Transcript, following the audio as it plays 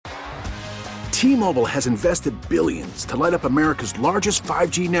T-Mobile has invested billions to light up America's largest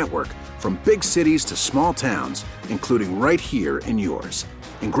 5G network, from big cities to small towns, including right here in yours.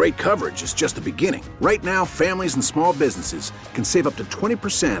 And great coverage is just the beginning. Right now, families and small businesses can save up to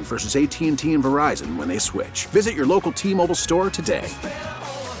 20% versus AT&T and Verizon when they switch. Visit your local T-Mobile store today.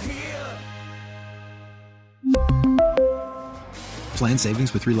 Plan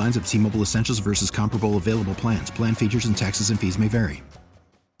savings with 3 lines of T-Mobile Essentials versus comparable available plans. Plan features and taxes and fees may vary.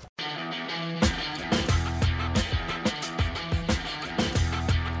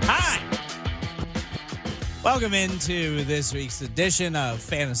 Hi! Welcome into this week's edition of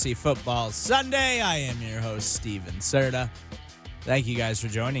Fantasy Football Sunday. I am your host, Steven Serta. Thank you guys for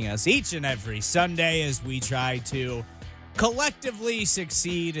joining us each and every Sunday as we try to collectively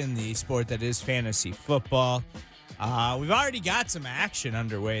succeed in the sport that is fantasy football. We've already got some action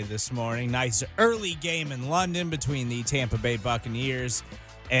underway this morning. Nice early game in London between the Tampa Bay Buccaneers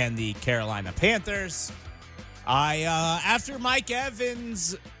and the Carolina Panthers. After Mike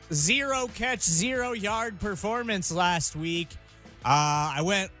Evans' 0-catch, 0-yard performance last week, I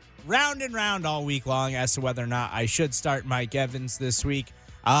went round and round all week long as to whether or not I should start Mike Evans this week.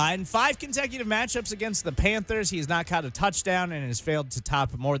 In 5 consecutive matchups against the Panthers, he has not caught a touchdown and has failed to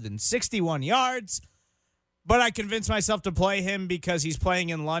top more than 61 yards. But I convinced myself to play him because he's playing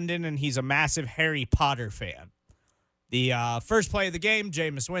in London and he's a massive Harry Potter fan. The first play of the game,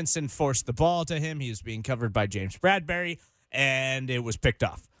 Jameis Winston forced the ball to him. He was being covered by James Bradbury, and it was picked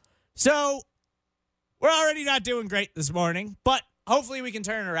off. So we're already not doing great this morning, but hopefully we can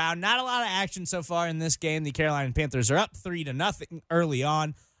turn it around. Not a lot of action so far in this game. The Carolina Panthers are up 3-0 early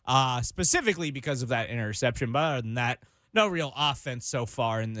on, specifically because of that interception. But other than that, no real offense so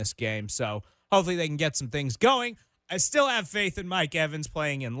far in this game. So hopefully they can get some things going. I still have faith in Mike Evans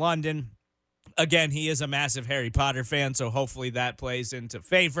playing in London. Again, he is a massive Harry Potter fan, so hopefully that plays into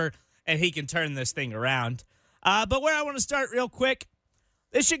favor and he can turn this thing around. But where I want to start real quick,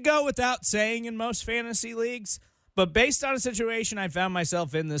 this should go without saying in most fantasy leagues, but based on a situation I found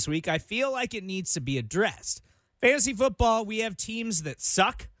myself in this week, I feel like it needs to be addressed. Fantasy football, we have teams that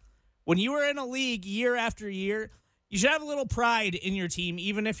suck. When you are in a league year after year, you should have a little pride in your team,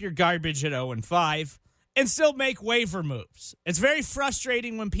 even if you're garbage at 0-5, and still make waiver moves. It's very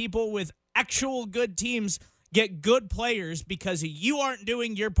frustrating when people with actual good teams get good players because you aren't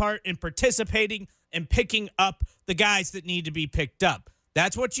doing your part in participating and picking up the guys that need to be picked up.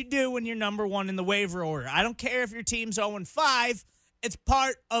 That's what you do when you're number one in the waiver order. I don't care if your team's 0-5. It's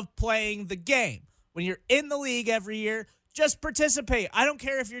part of playing the game. When you're in the league every year, just participate. I don't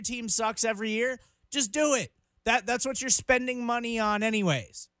care if your team sucks every year. Just do it. That's what you're spending money on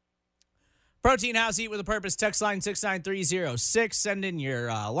anyways. Protein House, Eat with a Purpose, text line 69306. Send in your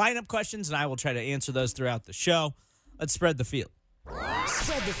lineup questions, and I will try to answer those throughout the show. Let's spread the field.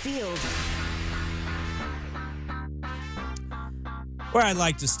 Spread the field. Where I'd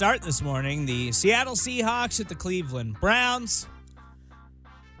like to start this morning, the Seattle Seahawks at the Cleveland Browns.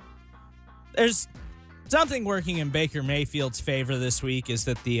 There's something working in Baker Mayfield's favor this week is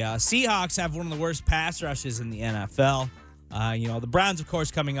that the Seahawks have one of the worst pass rushes in the NFL. The Browns, of course,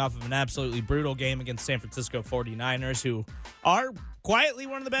 coming off of an absolutely brutal game against San Francisco 49ers, who are quietly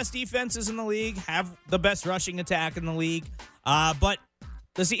one of the best defenses in the league, have the best rushing attack in the league. But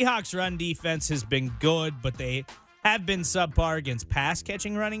the Seahawks' run defense has been good, but they have been subpar against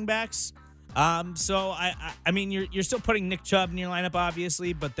pass-catching running backs. So I mean, you're still putting Nick Chubb in your lineup,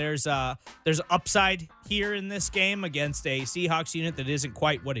 obviously, but there's upside here in this game against a Seahawks unit that isn't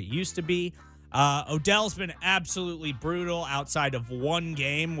quite what it used to be. Odell's been absolutely brutal outside of one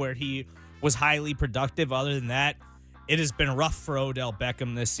game where he was highly productive. Other than that, it has been rough for Odell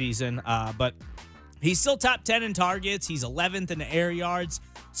Beckham this season. But he's still top 10 in targets. He's 11th in air yards.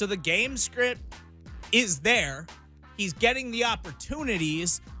 So the game script is there. He's getting the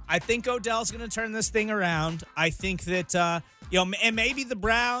opportunities. I think Odell's going to turn this thing around. I think that, and maybe the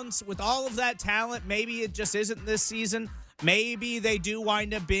Browns, with all of that talent, maybe it just isn't this season. Maybe they do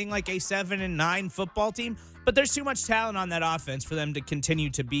wind up being like a 7-9 football team, but there's too much talent on that offense for them to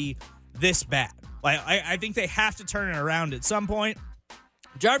continue to be this bad. I think they have to turn it around at some point.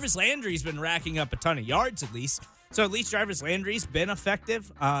 Jarvis Landry's been racking up a ton of yards at least. So at least Jarvis Landry's been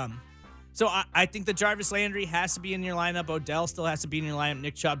effective. So I think that Jarvis Landry has to be in your lineup. Odell still has to be in your lineup.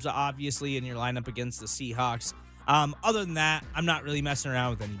 Nick Chubb's obviously in your lineup against the Seahawks. Other than that, I'm not really messing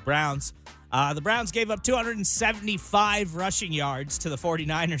around with any Browns. The Browns gave up 275 rushing yards to the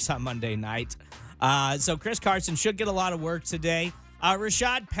 49ers on Monday night. So Chris Carson should get a lot of work today.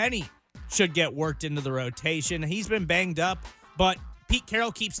 Rashad Penny should get worked into the rotation. He's been banged up, but Pete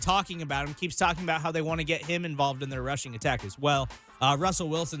Carroll keeps talking about him, keeps talking about how they want to get him involved in their rushing attack as well. Russell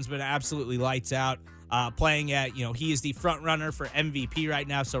Wilson's been absolutely lights out, playing at, he is the front runner for MVP right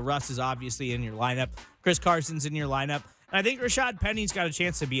now. So Russ is obviously in your lineup. Chris Carson's in your lineup. And I think Rashad Penny's got a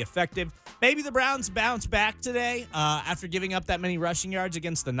chance to be effective. Maybe the Browns bounce back today after giving up that many rushing yards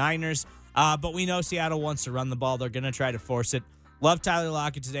against the Niners. But we know Seattle wants to run the ball. They're going to try to force it. Love Tyler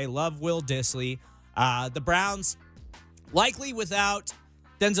Lockett today. Love Will Dissly. The Browns likely without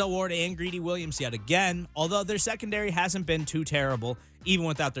Denzel Ward and Greedy Williams yet again, although their secondary hasn't been too terrible, even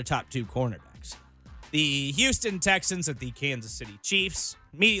without their top two cornerbacks. The Houston Texans at the Kansas City Chiefs.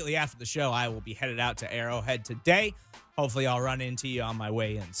 Immediately after the show, I will be headed out to Arrowhead today. Hopefully, I'll run into you on my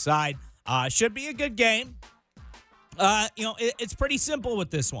way inside. Should be a good game. It's pretty simple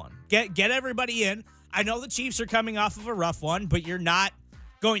with this one. Get everybody in. I know the Chiefs are coming off of a rough one, but you're not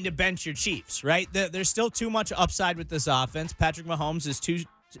going to bench your Chiefs, right? There's still too much upside with this offense. Patrick Mahomes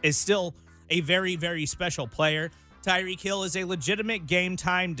is still a very, very special player. Tyreek Hill is a legitimate game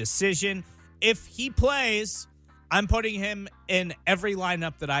time decision. If he plays, I'm putting him in every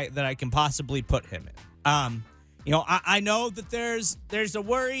lineup that I can possibly put him in. I know that there's a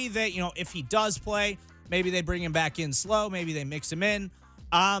worry that, if he does play, maybe they bring him back in slow, maybe they mix him in.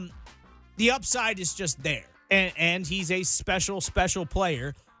 The upside is just there. And he's a special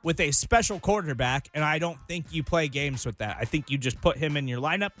player with a special quarterback, and I don't think you play games with that. I think you just put him in your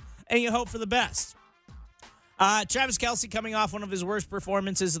lineup, and you hope for the best. Travis Kelce coming off one of his worst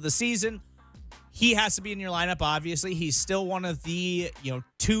performances of the season. He has to be in your lineup, obviously. He's still one of the,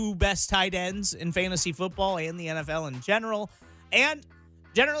 two best tight ends in fantasy football and the NFL in general. And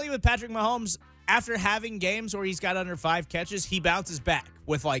generally with Patrick Mahomes, after having games where he's got under 5 catches, he bounces back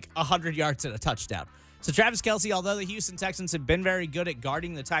with 100 yards and a touchdown. So Travis Kelce, although the Houston Texans have been very good at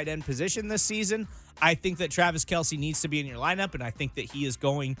guarding the tight end position this season, I think that Travis Kelce needs to be in your lineup, and I think that he is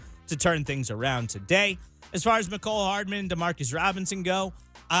going to turn things around today. As far as Mecole Hardman, Demarcus Robinson go,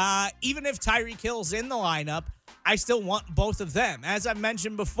 even if Tyreek Hill's in the lineup, I still want both of them. As I've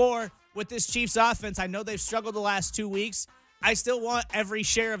mentioned before, with this Chiefs offense, I know they've struggled the last 2 weeks. I still want every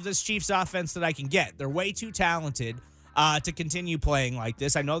share of this Chiefs offense that I can get. They're way too talented to continue playing like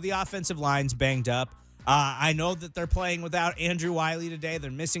this. I know the offensive line's banged up. I know that they're playing without Andrew Wiley today. They're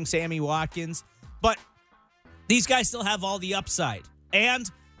missing Sammy Watkins. But these guys still have all the upside. And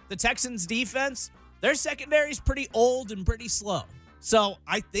the Texans' defense, their secondary is pretty old and pretty slow. So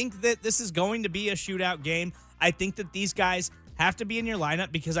I think that this is going to be a shootout game. I think that these guys have to be in your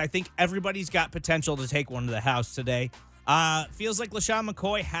lineup because I think everybody's got potential to take one to the house today. Feels like LaShawn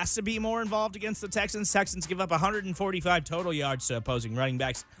McCoy has to be more involved against the Texans. Texans give up 145 total yards to opposing running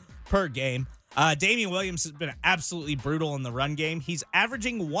backs per game. Damian Williams has been absolutely brutal in the run game. He's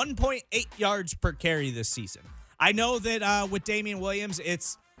averaging 1.8 yards per carry this season. I know that with Damian Williams,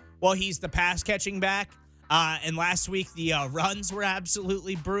 he's the pass-catching back. And last week, the runs were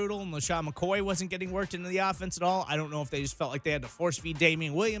absolutely brutal, and LaShawn McCoy wasn't getting worked into the offense at all. I don't know if they just felt like they had to force-feed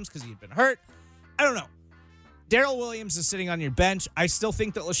Damian Williams because he had been hurt. I don't know. Darrell Williams is sitting on your bench. I still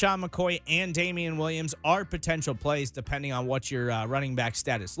think that LaShawn McCoy and Damian Williams are potential plays depending on what your running back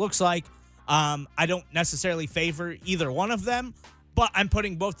status looks like. I don't necessarily favor either one of them, but I'm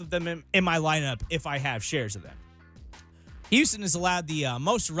putting both of them in my lineup if I have shares of them. Houston has allowed the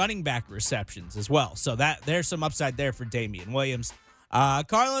most running back receptions as well, so that there's some upside there for Damian Williams.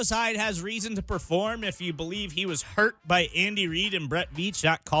 Carlos Hyde has reason to perform if you believe he was hurt by Andy Reid and Brett Veach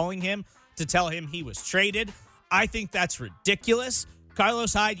not calling him to tell him he was traded. I think that's ridiculous.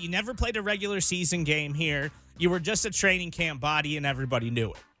 Carlos Hyde, you never played a regular season game here. You were just a training camp body and everybody knew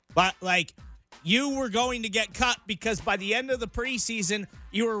it. But, you were going to get cut because by the end of the preseason,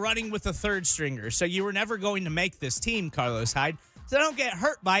 you were running with a third stringer. So you were never going to make this team, Carlos Hyde. So don't get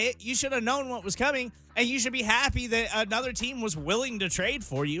hurt by it. You should have known what was coming, and you should be happy that another team was willing to trade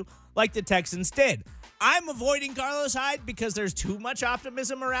for you like the Texans did. I'm avoiding Carlos Hyde because there's too much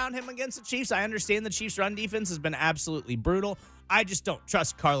optimism around him against the Chiefs. I understand the Chiefs' run defense has been absolutely brutal. I just don't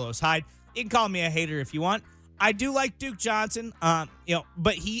trust Carlos Hyde. You can call me a hater if you want. I do like Duke Johnson,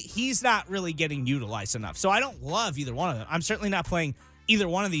 but he's not really getting utilized enough. So I don't love either one of them. I'm certainly not playing either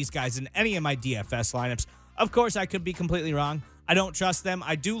one of these guys in any of my DFS lineups. Of course, I could be completely wrong. I don't trust them.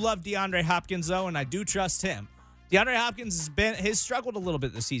 I do love DeAndre Hopkins, though, and I do trust him. DeAndre Hopkins has struggled a little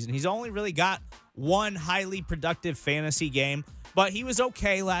bit this season. He's only really got one highly productive fantasy game, but he was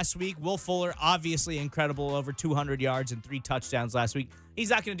okay last week. Will Fuller, obviously incredible, over 200 yards and 3 touchdowns last week. He's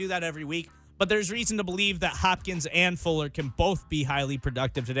not going to do that every week. But there's reason to believe that Hopkins and Fuller can both be highly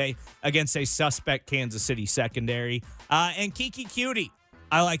productive today against a suspect Kansas City secondary. And Kiki Cutie,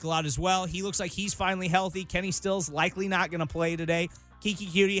 I like a lot as well. He looks like he's finally healthy. Kenny Stills likely not going to play today. Kiki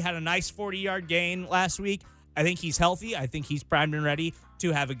Cutie had a nice 40-yard gain last week. I think he's healthy. I think he's primed and ready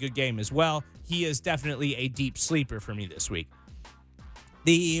to have a good game as well. He is definitely a deep sleeper for me this week.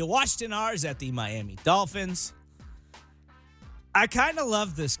 The Washington R's at the Miami Dolphins. I kind of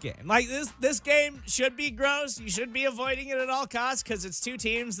love this game. Like, this game should be gross. You should be avoiding it at all costs because it's two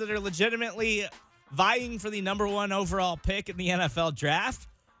teams that are legitimately vying for the number one overall pick in the NFL draft.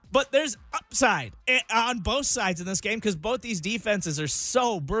 But there's upside on both sides in this game because both these defenses are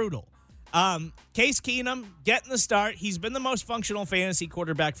so brutal. Case Keenum getting the start. He's been the most functional fantasy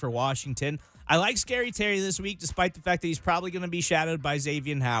quarterback for Washington. I like Scary Terry this week, despite the fact that he's probably going to be shadowed by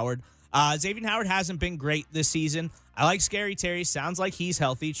Xavier Howard. Xavier Howard hasn't been great this season. I like Scary Terry. Sounds like he's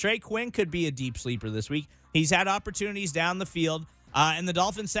healthy. Trey Quinn could be a deep sleeper this week. He's had opportunities down the field, and the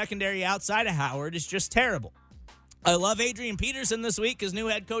Dolphins secondary outside of Howard is just terrible. I love Adrian Peterson this week because new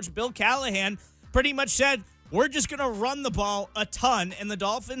head coach Bill Callahan pretty much said, we're just going to run the ball a ton, and the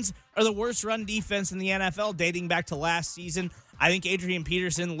Dolphins are the worst run defense in the NFL dating back to last season. I think Adrian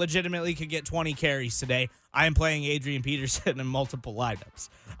Peterson legitimately could get 20 carries today. I am playing Adrian Peterson in multiple lineups.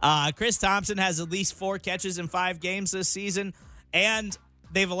 Chris Thompson has at least 4 catches in 5 games this season, and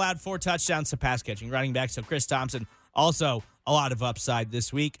they've allowed 4 touchdowns to pass catching running back. So Chris Thompson also a lot of upside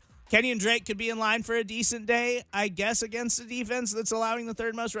this week. Kenyon Drake could be in line for a decent day, I guess, against a defense that's allowing the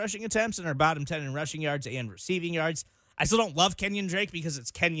 3rd most rushing attempts and are bottom 10 in rushing yards and receiving yards. I still don't love Kenyon Drake because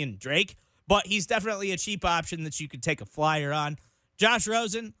it's Kenyon Drake, but he's definitely a cheap option that you could take a flyer on. Josh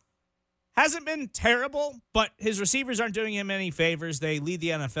Rosen hasn't been terrible, but his receivers aren't doing him any favors. They lead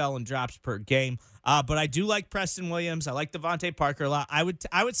the NFL in drops per game. But I do like Preston Williams. I like Devontae Parker a lot. I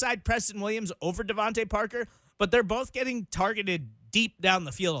would side Preston Williams over Devontae Parker, but they're both getting targeted deep down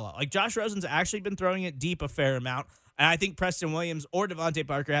the field a lot. Like, Josh Rosen's actually been throwing it deep a fair amount, and I think Preston Williams or Devontae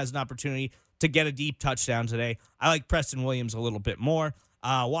Parker has an opportunity to get a deep touchdown today. I like Preston Williams a little bit more.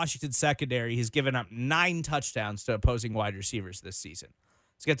 Washington secondary has given up 9 touchdowns to opposing wide receivers this season.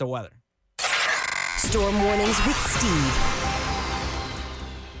 Let's get the weather. Storm warnings with Steve.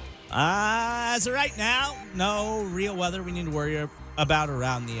 As of right now, no real weather we need to worry about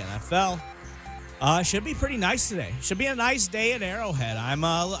around the NFL. Should be pretty nice today. Should be a nice day at Arrowhead.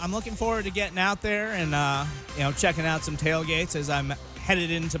 I'm looking forward to getting out there and checking out some tailgates as I'm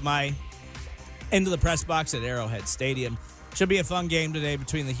headed into the press box at Arrowhead Stadium. Should be a fun game today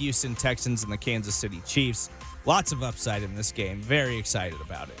between the Houston Texans and the Kansas City Chiefs. Lots of upside in this game. Very excited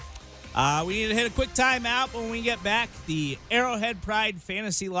about it. We need to hit a quick timeout. When we get back, the Arrowhead Pride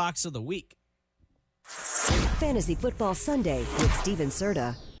Fantasy Locks of the Week. Fantasy Football Sunday with Steven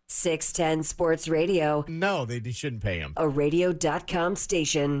Serta. 610 Sports Radio. No, they shouldn't pay him. A radio.com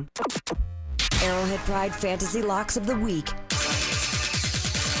station. Arrowhead Pride Fantasy Locks of the Week.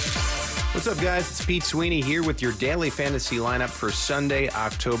 What's up, guys? It's Pete Sweeney here with your daily fantasy lineup for Sunday,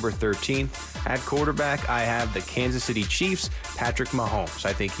 October 13th. At quarterback, I have the Kansas City Chiefs, Patrick Mahomes.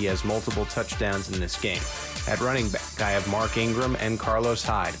 I think he has multiple touchdowns in this game. At running back, I have Mark Ingram and Carlos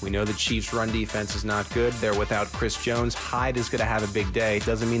Hyde. We know the Chiefs' run defense is not good. They're without Chris Jones. Hyde is going to have a big day.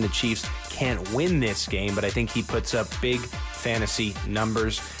 Doesn't mean the Chiefs can't win this game, but I think he puts up big fantasy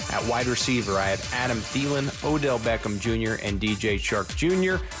numbers. At wide receiver, I have Adam Thielen, Odell Beckham Jr., and DJ Chark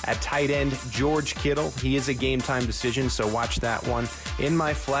Jr. At tight end, George Kittle. He is a game-time decision, so watch that one. In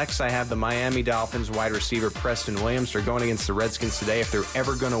my flex, I have the Miami Dolphins wide receiver Preston Williams. They're going against the Redskins today. If they're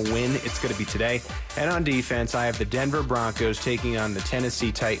ever going to win, it's going to be today. And on defense, I have the Denver Broncos taking on the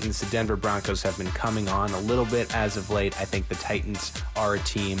Tennessee Titans. The Denver Broncos have been coming on a little bit as of late. I think the Titans are a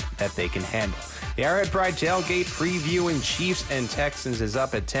team that they can handle. The Arrowhead Pride Tailgate previewing Chiefs and Texans is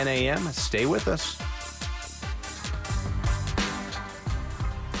up at 10 a.m. Stay with us.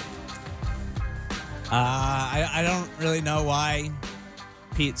 I don't really know why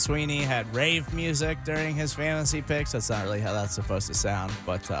Pete Sweeney had rave music during his fantasy picks. That's not really how that's supposed to sound.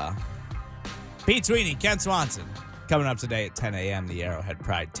 But Pete Sweeney, Ken Swanson, coming up today at 10 a.m., the Arrowhead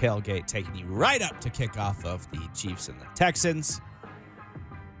Pride Tailgate, taking you right up to kickoff of the Chiefs and the Texans.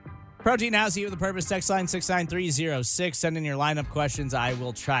 Protein House here with the Purpose text line 69306. Send in your lineup questions. I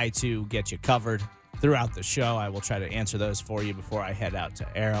will try to get you covered throughout the show. I will try to answer those for you before I head out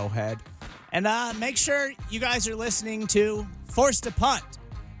to Arrowhead. And make sure you guys are listening to Forced to Punt.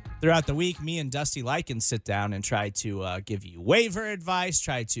 Throughout the week, me and Dusty Likens sit down and try to give you waiver advice,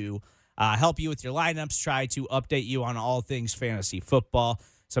 try to help you with your lineups, try to update you on all things fantasy football.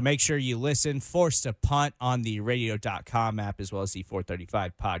 So make sure you listen. Forced to Punt on the radio.com app as well as the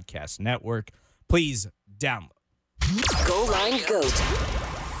 435 Podcast Network. Please download. Goal Line Goat.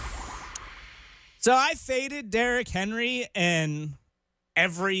 So I faded Derrick Henry in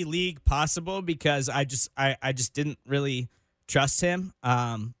every league possible because I just didn't really trust him.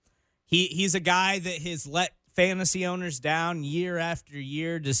 He's a guy that has let fantasy owners down year after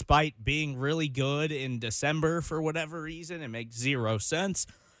year despite being really good in December for whatever reason. It makes zero sense.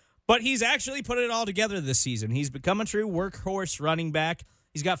 But he's actually put it all together this season. He's become a true workhorse running back.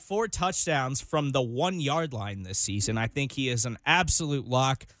 He's got 4 touchdowns from the 1-yard line this season. I think he is an absolute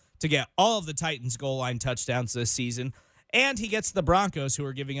lock to get all of the Titans' goal line touchdowns this season. And he gets the Broncos, who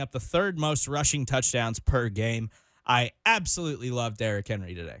are giving up the 3rd most rushing touchdowns per game. I absolutely love Derrick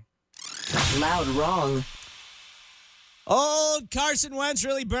Henry today. Loud wrong. Old Carson Wentz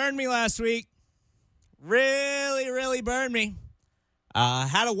really burned me last week. Really burned me.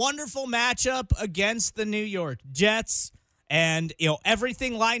 Had a wonderful matchup against the New York Jets. And,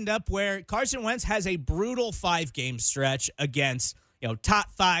 everything lined up where Carson Wentz has a brutal 5-game stretch against,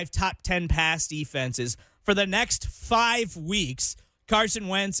 top 5, top 10 pass defenses. For the next 5 weeks, Carson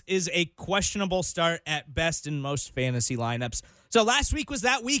Wentz is a questionable start at best in most fantasy lineups. So last week was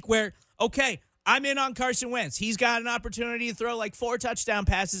that week where, okay, I'm in on Carson Wentz. He's got an opportunity to throw like 4 touchdown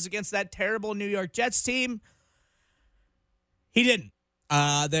passes against that terrible New York Jets team. He didn't.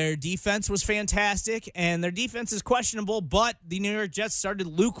 Their defense was fantastic, and their defense is questionable, but the New York Jets started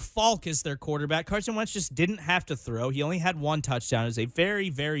Luke Falk as their quarterback. Carson Wentz just didn't have to throw. He only had 1 touchdown. It was a very,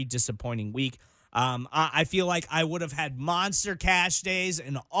 very disappointing week. I feel like I would have had monster cash days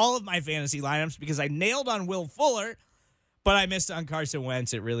in all of my fantasy lineups because I nailed on Will Fuller, but I missed on Carson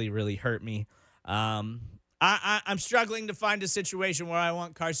Wentz. It really, really hurt me. I'm struggling to find a situation where I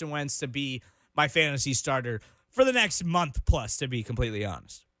want Carson Wentz to be my fantasy starter for the next month plus, to be completely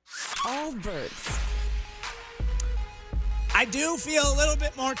honest. All birds. I do feel a little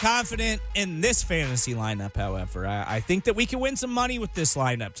bit more confident in this fantasy lineup, however. I think that we can win some money with this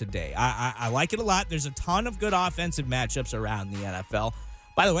lineup today. I like it a lot. There's a ton of good offensive matchups around the NFL.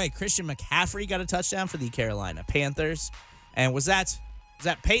 By the way, Christian McCaffrey got a touchdown for the Carolina Panthers. And was that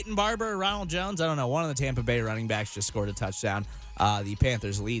Peyton Barber or Ronald Jones? I don't know. One of the Tampa Bay running backs just scored a touchdown. The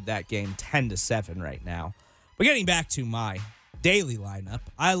Panthers lead that game 10-7 right now. But getting back to my daily lineup,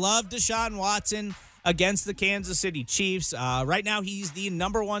 I love Deshaun Watson against the Kansas City Chiefs. Right now, he's the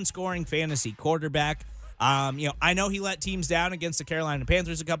number 1 scoring fantasy quarterback. I know he let teams down against the Carolina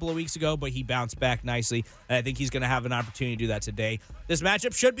Panthers a couple of weeks ago, but he bounced back nicely. And I think he's going to have an opportunity to do that today. This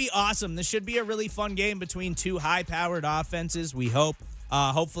matchup should be awesome. This should be a really fun game between 2 high-powered offenses, we hope.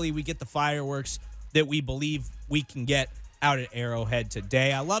 Hopefully, we get the fireworks that we believe we can get out at Arrowhead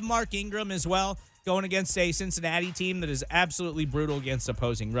today. I love Mark Ingram as well. Going against a Cincinnati team that is absolutely brutal against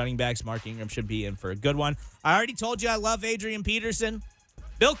opposing running backs. Mark Ingram should be in for a good one. I already told you I love Adrian Peterson.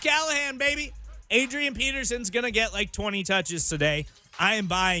 Bill Callahan, baby. Adrian Peterson's going to get like 20 touches today. I am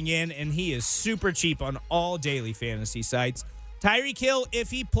buying in, and he is super cheap on all daily fantasy sites. Tyreek Hill,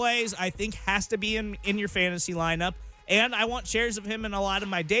 if he plays, I think has to be in your fantasy lineup. And I want shares of him in a lot of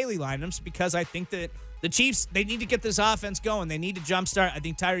my daily lineups because I think that the Chiefs, they need to get this offense going. They need to jumpstart. I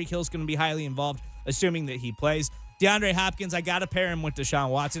think Tyreek Hill's going to be highly involved, assuming that he plays. DeAndre Hopkins, I got to pair him with Deshaun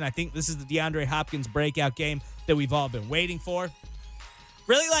Watson. I think this is the DeAndre Hopkins breakout game that we've all been waiting for.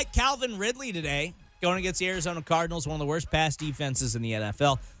 Really like Calvin Ridley today, going against the Arizona Cardinals, one of the worst pass defenses in the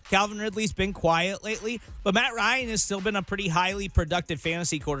NFL. Calvin Ridley's been quiet lately, but Matt Ryan has still been a pretty highly productive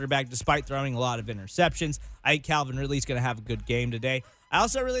fantasy quarterback despite throwing a lot of interceptions. I think Calvin Ridley's going to have a good game today. I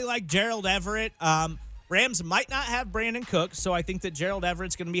also really like Gerald Everett. Rams might not have Brandon Cooks, so I think that Gerald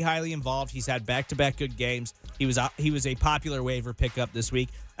Everett's going to be highly involved. He's had back-to-back good games. He was a popular waiver pickup this week,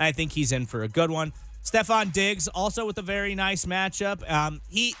 and I think he's in for a good one. Stephon Diggs also with a very nice matchup.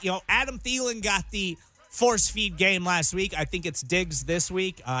 Adam Thielen got the force feed game last week. I think it's Diggs this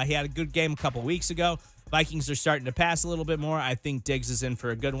week. He had a good game a couple weeks ago. Vikings are starting to pass a little bit more. I think Diggs is in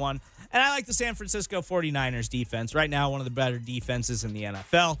for a good one. And I like the San Francisco 49ers defense. Right now, one of the better defenses in the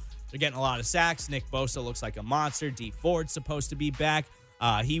NFL. They're getting a lot of sacks. Nick Bosa looks like a monster. Dee Ford's supposed to be back.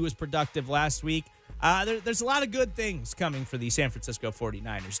 He was productive last week. There's a lot of good things coming for the San Francisco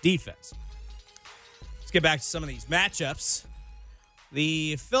 49ers defense. Let's get back to some of these matchups.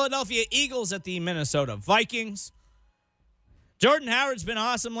 The Philadelphia Eagles at the Minnesota Vikings. Jordan Howard's been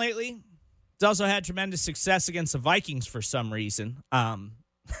awesome lately. He's also had tremendous success against the Vikings for some reason.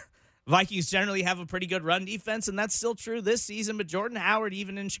 Vikings generally have a pretty good run defense, and that's still true this season. But Jordan Howard,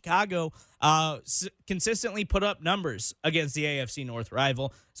 even in Chicago, consistently put up numbers against the AFC North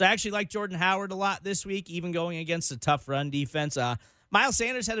rival. So I actually like Jordan Howard a lot this week, even going against a tough run defense. Miles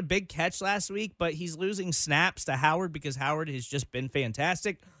Sanders had a big catch last week, but he's losing snaps to Howard because Howard has just been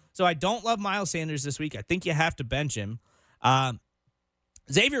fantastic. So I don't love Miles Sanders this week. I think you have to bench him.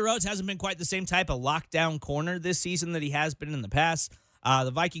 Xavier Rhodes hasn't been quite the same type of lockdown corner this season that he has been in the past. The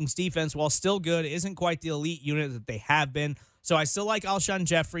Vikings defense, while still good, isn't quite the elite unit that they have been. So I still like Alshon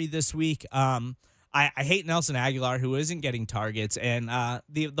Jeffrey this week. I hate Nelson Aguilar, who isn't getting targets, and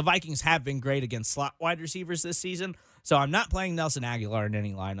the Vikings have been great against slot wide receivers this season, so I'm not playing Nelson Aguilar in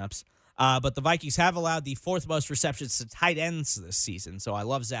any lineups. But the Vikings have allowed the fourth most receptions to tight ends this season, so I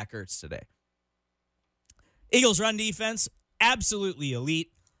love Zach Ertz today. Eagles' run defense, absolutely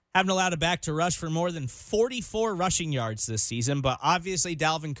elite. Haven't allowed a back to rush for more than 44 rushing yards this season, but obviously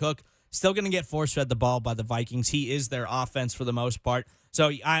Dalvin Cook still going to get force-fed the ball by the Vikings. He is their offense for the most part. So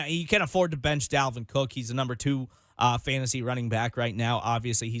you can afford to bench Dalvin Cook. He's the number 2 fantasy running back right now.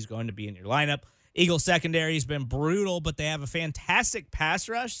 Obviously, he's going to be in your lineup. Eagles secondary has been brutal, but they have a fantastic pass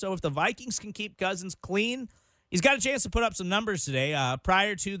rush. So if the Vikings can keep Cousins clean, he's got a chance to put up some numbers today.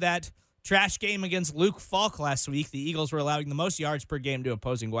 Prior to that trash game against Luke Falk last week, the Eagles were allowing the most yards per game to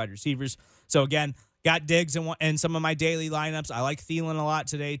opposing wide receivers. So again, got Diggs in some of my daily lineups. I like Thielen a lot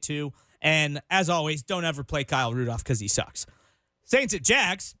today too. And as always, don't ever play Kyle Rudolph because he sucks. Saints at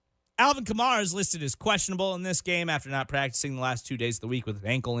Jags. Alvin Kamara is listed as questionable in this game after not practicing the last 2 days of the week with an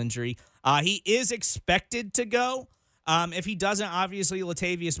ankle injury. He is expected to go. If he doesn't, obviously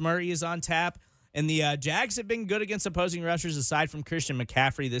Latavius Murray is on tap. And the Jags have been good against opposing rushers aside from Christian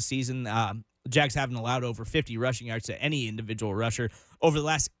McCaffrey this season. The Jags haven't allowed over 50 rushing yards to any individual rusher over the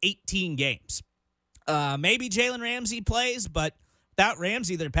last 18 games. Maybe Jalen Ramsey plays, but without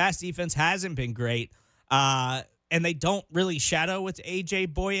Ramsey, their pass defense hasn't been great. And they don't really shadow with A.J.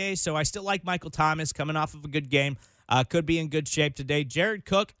 Boye, so I still like Michael Thomas coming off of a good game. Could be in good shape today. Jared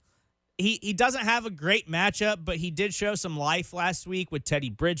Cook, he doesn't have a great matchup, but he did show some life last week with Teddy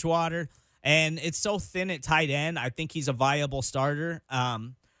Bridgewater, and it's so thin at tight end. I think he's a viable starter,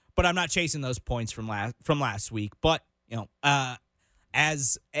 but I'm not chasing those points from last week. But,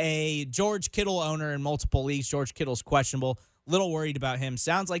 as a George Kittle owner in multiple leagues, George Kittle's questionable. Little worried about him.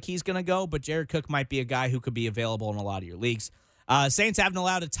 Sounds like he's going to go, but Jared Cook might be a guy who could be available in a lot of your leagues. Saints haven't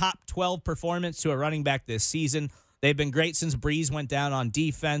allowed a top 12 performance to a running back this season. They've been great since Breeze went down on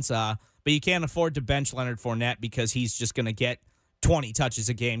defense, but you can't afford to bench Leonard Fournette because he's just going to get 20 touches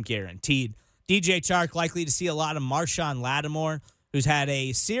a game guaranteed. DJ Chark likely to see a lot of Marshawn Lattimore, who's had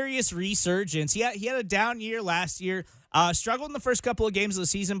a serious resurgence. He had a down year last year. Struggled in the first couple of games of the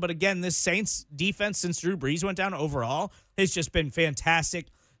season, but again, this Saints defense since Drew Brees went down overall has just been fantastic.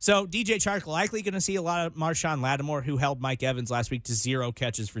 So DJ Chark likely going to see a lot of Marshawn Lattimore, who held Mike Evans last week to 0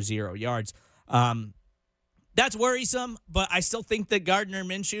 catches for 0 yards. That's worrisome, but I still think that Gardner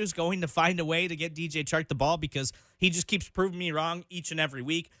Minshew is going to find a way to get DJ Chark the ball because he just keeps proving me wrong each and every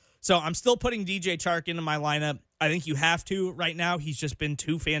week. So I'm still putting DJ Chark into my lineup. I think you have to right now. He's just been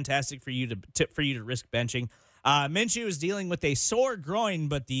too fantastic for you to risk benching. Minshew is dealing with a sore groin,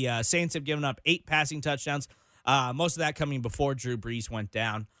 but the Saints have given up 8 passing touchdowns, most of that coming before Drew Brees went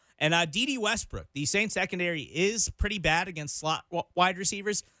down. And D.D. Westbrook, the Saints secondary is pretty bad against slot wide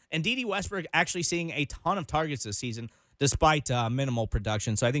receivers, and D.D. Westbrook actually seeing a ton of targets this season despite minimal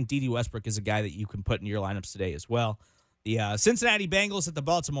production. So I think D.D. Westbrook is a guy that you can put in your lineups today as well. The Cincinnati Bengals at the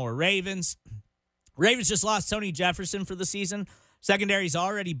Baltimore Ravens. Ravens just lost Tony Jefferson for the season. Secondary's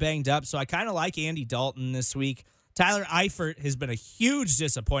already banged up, so I kind of like Andy Dalton this week. Tyler Eifert has been a huge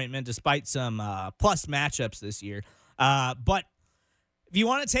disappointment despite some plus matchups this year. But if you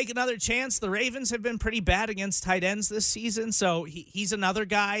want to take another chance, the Ravens have been pretty bad against tight ends this season, so he's another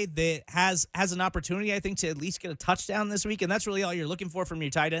guy that has an opportunity, I think, to at least get a touchdown this week, and that's really all you're looking for from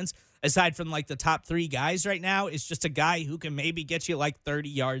your tight ends, aside from like the top 3 guys right now, is just a guy who can maybe get you like 30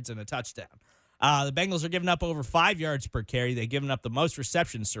 yards and a touchdown. The Bengals are giving up over 5 yards per carry. They've given up the most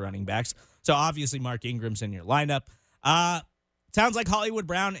receptions to running backs. So obviously Mark Ingram's in your lineup. Sounds like Hollywood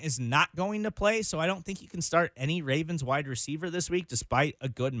Brown is not going to play, so I don't think you can start any Ravens wide receiver this week despite a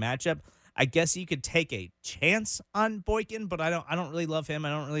good matchup. I guess you could take a chance on Boykin, but I don't really love him. I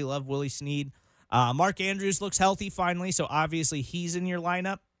don't really love Willie Snead. Mark Andrews looks healthy finally, so obviously he's in your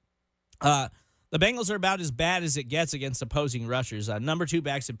lineup. The Bengals are about as bad as it gets against opposing rushers. Number 2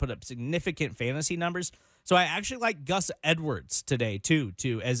 backs have put up significant fantasy numbers. So I actually like Gus Edwards today, too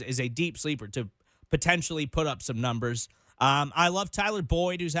as a deep sleeper to potentially put up some numbers. I love Tyler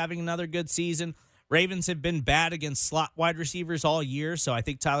Boyd, who's having another good season. Ravens have been bad against slot wide receivers all year, so I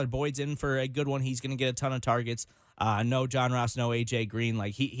think Tyler Boyd's in for a good one. He's going to get a ton of targets. No John Ross, no A.J. Green.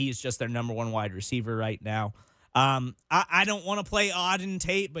 Like he's just their number 1 wide receiver right now. I don't want to play Auden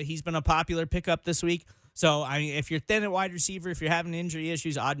Tate, but he's been a popular pickup this week. So, if you're thin at wide receiver, if you're having injury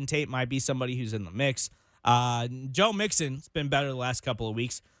issues, Auden Tate might be somebody who's in the mix. Joe Mixon's been better the last couple of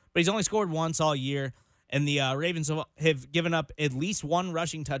weeks, but he's only scored once all year. And the Ravens have given up at least 1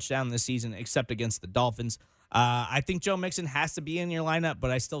 rushing touchdown this season, except against the Dolphins. I think Joe Mixon has to be in your lineup,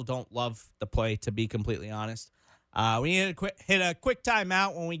 but I still don't love the play, to be completely honest. We need to hit a quick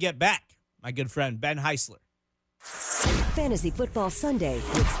timeout. When we get back, my good friend Ben Heisler. Fantasy Football Sunday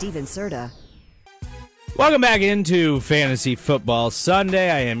with Steven Serta. Welcome back into Fantasy Football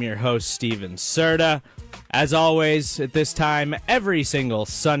Sunday. I am your host, Steven Serta. As always, at this time, every single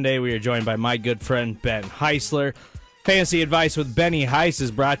Sunday, we are joined by my good friend, Ben Heisler. Fantasy Advice with Benny Heiss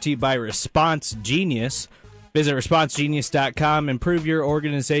is brought to you by Response Genius. Visit ResponseGenius.com. Improve your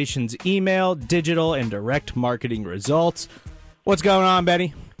organization's email, digital, and direct marketing results. What's going on,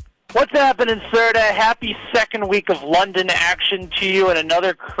 Benny? What's happening, Serta? Happy second week of London action to you and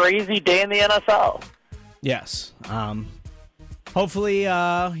another crazy day in the NFL. Yes. Hopefully,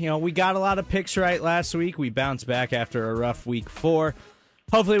 we got a lot of picks right last week. We bounced back after a rough week 4.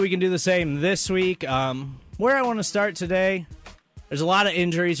 Hopefully we can do the same this week. Where I want to start today, there's a lot of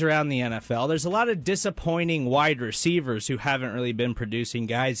injuries around the NFL. There's a lot of disappointing wide receivers who haven't really been producing,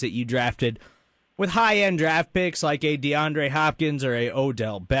 guys that you drafted with high-end draft picks like a DeAndre Hopkins or a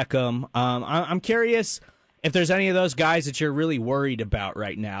Odell Beckham. I'm curious if there's any of those guys that you're really worried about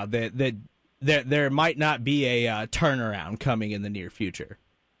right now, that there might not be a turnaround coming in the near future.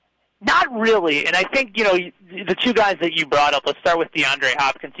 Not really, and I think, the two guys that you brought up, let's start with DeAndre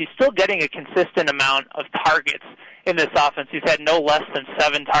Hopkins. He's still getting a consistent amount of targets in this offense. He's had no less than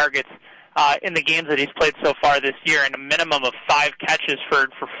 7 targets in the games that he's played so far this year, and a minimum of 5 catches for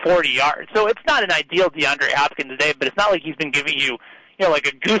 40 yards. So it's not an ideal DeAndre Hopkins today, but it's not like he's been giving you, like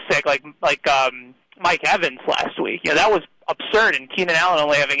a goose egg like Mike Evans last week. That was absurd, and Keenan Allen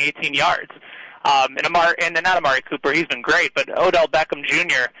only having 18 yards. And not Amari Cooper, he's been great, but Odell Beckham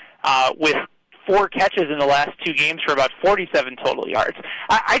Jr. With 4 catches in the last 2 games for about 47 total yards.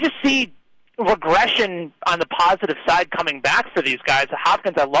 I just see regression on the positive side coming back for these guys.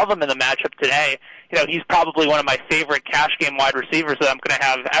 Hopkins, I love him in the matchup today. He's probably one of my favorite cash game wide receivers that I'm going to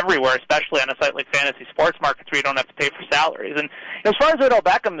have everywhere, especially on a site like Fantasy Sports Markets where you don't have to pay for salaries. And as far as Odell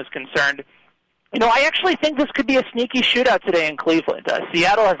Beckham is concerned, I actually think this could be a sneaky shootout today in Cleveland.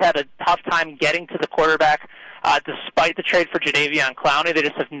 Seattle has had a tough time getting to the quarterback despite the trade for Jadeveon Clowney. They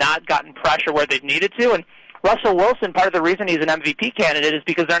just have not gotten pressure where they've needed to. And Russell Wilson, part of the reason he's an MVP candidate is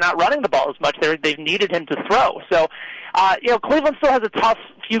because they're not running the ball as much. They've needed him to throw. So, Cleveland still has a tough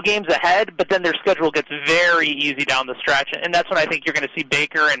few games ahead, but then their schedule gets very easy down the stretch. And that's when I think you're going to see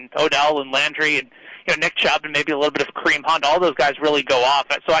Baker and Odell and Landry and Nick Chubb and maybe a little bit of Kareem Hunt, all those guys really go off.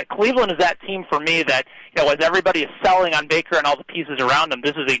 So Cleveland is that team for me that, as everybody is selling on Baker and all the pieces around them,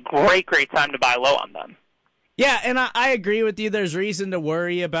 this is a great, great time to buy low on them. Yeah, and I agree with you. There's reason to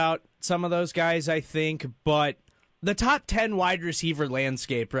worry about some of those guys, I think, but the top 10 wide receiver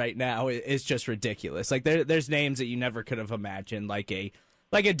landscape right now is just ridiculous. Like there's names that you never could have imagined, like a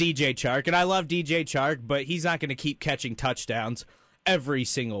DJ Chark, and I love DJ Chark, but he's not going to keep catching touchdowns every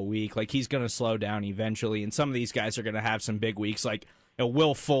single week. Like he's going to slow down eventually, and some of these guys are going to have some big weeks, like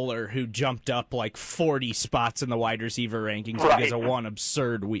Will Fuller, who jumped up like 40 spots in the wide receiver rankings because of one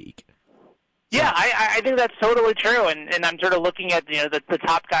absurd week. Yeah, I think that's totally true, and I'm sort of looking at the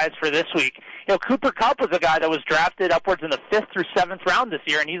top guys for this week. Cooper Kupp was a guy that was drafted upwards in the 5th through 7th round this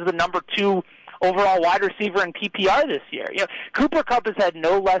year, and he's the number 2 overall wide receiver in PPR this year. Cooper Kupp has had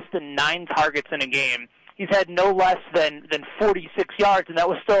no less than 9 targets in a game. He's had no less than 46 yards, and that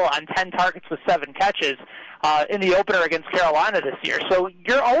was still on 10 targets with 7 catches in the opener against Carolina this year. So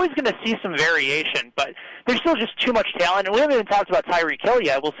you're always going to see some variation, but there's still just too much talent. And we haven't even talked about Tyreek Hill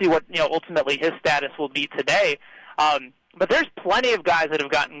yet. We'll see what ultimately his status will be today. But there's plenty of guys that have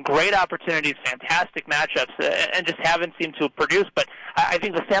gotten great opportunities, fantastic matchups, and just haven't seemed to produce. But I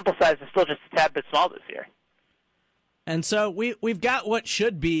think the sample size is still just a tad bit small this year. And so we've got what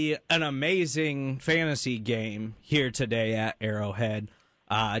should be an amazing fantasy game here today at Arrowhead.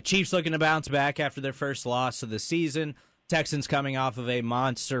 Chiefs looking to bounce back after their first loss of the season. Texans coming off of a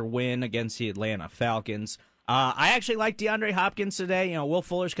monster win against the Atlanta Falcons. I actually like DeAndre Hopkins today. Will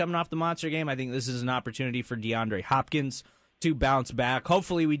Fuller's coming off the monster game. I think this is an opportunity for DeAndre Hopkins to bounce back.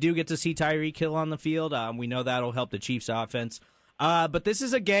 Hopefully we do get to see Tyreek Hill on the field. We know that'll help the Chiefs offense. But this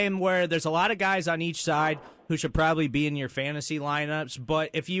is a game where there's a lot of guys on each side who should probably be in your fantasy lineups. But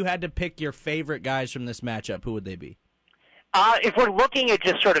if you had to pick your favorite guys from this matchup, who would they be? If we're looking at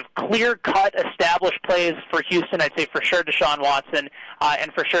just sort of clear-cut, established plays for Houston, I'd say for sure Deshaun Watson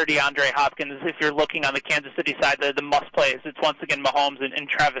and for sure DeAndre Hopkins. If you're looking on the Kansas City side, the must-plays, it's once again Mahomes and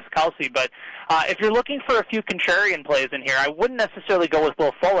Travis Kelce. But if you're looking for a few contrarian plays in here, I wouldn't necessarily go with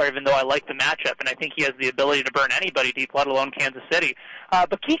Will Fuller, even though I like the matchup, and I think he has the ability to burn anybody deep, let alone Kansas City.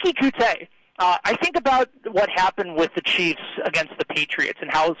 But Keke Coutee, I think about what happened with the Chiefs against the Patriots and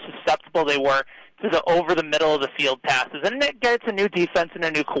how susceptible they were to the over-the-middle-of-the-field passes. And it's a new defense and a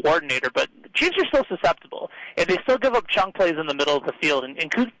new coordinator, but Chiefs are still susceptible, and they still give up chunk plays in the middle of the field.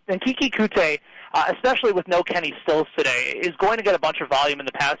 And Kiki Kute, especially with no Kenny Stills today, is going to get a bunch of volume in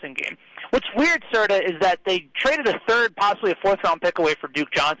the passing game. What's weird, Serta, is that they traded a third, possibly a fourth-round pick away for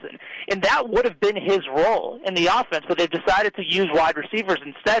Duke Johnson, and that would have been his role in the offense, but they've decided to use wide receivers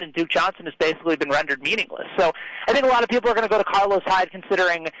instead, and Duke Johnson has basically been rendered meaningless. So I think a lot of people are going to go to Carlos Hyde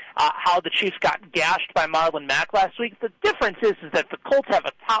considering how the Chiefs got gashed by Marlon Mack last week. The difference is that the Colts have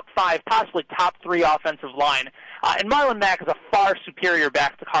a top 5, possibly top 3 offensive line, and Marlon Mack is a far superior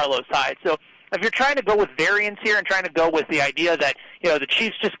back to Carlos Hyde. So if you're trying to go with variance here and trying to go with the idea that, the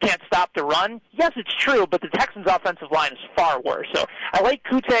Chiefs just can't stop the run, yes, it's true, but the Texans' offensive line is far worse. So I like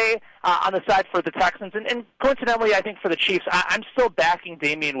Kute on the side for the Texans, and coincidentally, I think for the Chiefs, I'm still backing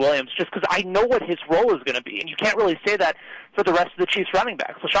Damian Williams just because I know what his role is going to be, and you can't really say that for the rest of the Chiefs running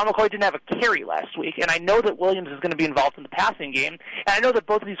backs. LeSean McCoy didn't have a carry last week, and I know that Williams is going to be involved in the passing game, and I know that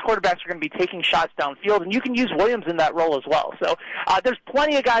both of these quarterbacks are going to be taking shots downfield, and you can use Williams in that role as well. So there's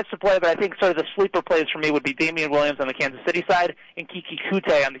plenty of guys to play, but I think sort of the sleeper plays for me would be Damian Williams on the Kansas City side and Kiki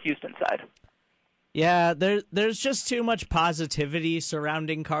Kute on the Houston side. Yeah, there's just too much positivity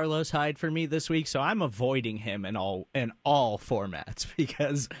surrounding Carlos Hyde for me this week, so I'm avoiding him in all formats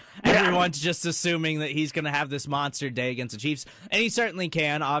because everyone's just assuming that he's going to have this monster day against the Chiefs, and he certainly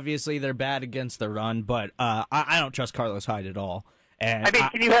can. Obviously, they're bad against the run, but I don't trust Carlos Hyde at all. And I mean,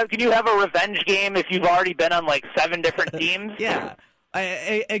 can you have a revenge game if you've already been on like 7 different teams? Yeah.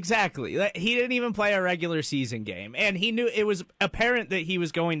 Exactly. He didn't even play a regular season game, and he knew it was apparent that he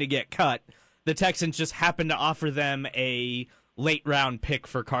was going to get cut. The Texans just happened to offer them a late-round pick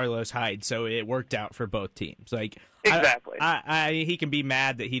for Carlos Hyde, so it worked out for both teams. Like exactly. He can be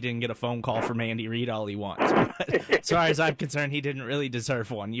mad that he didn't get a phone call from Andy Reid all he wants. But as far as I'm concerned, he didn't really deserve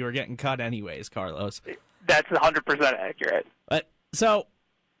one. You were getting cut anyways, Carlos. That's 100% accurate. So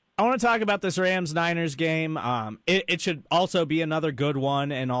I want to talk about this Rams-Niners game. It should also be another good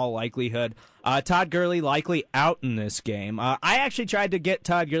one in all likelihood. Todd Gurley likely out in this game. I actually tried to get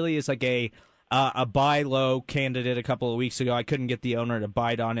Todd Gurley as like a buy low candidate a couple of weeks ago. I couldn't get the owner to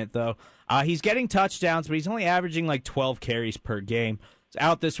bite on it, though. He's getting touchdowns, but he's only averaging like 12 carries per game. He's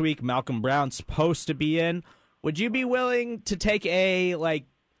out this week. Malcolm Brown's supposed to be in. Would you be willing to take a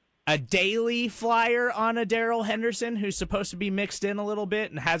daily flyer on a Darrell Henderson who's supposed to be mixed in a little bit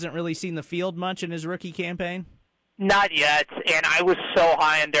and hasn't really seen the field much in his rookie campaign? Not yet, and I was so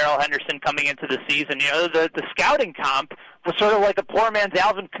high on Darrell Henderson coming into the season. The scouting comp was sort of like a poor man's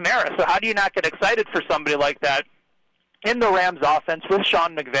Alvin Kamara, so how do you not get excited for somebody like that in the Rams offense with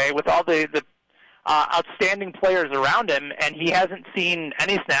Sean McVay, with all the outstanding players around him, and he hasn't seen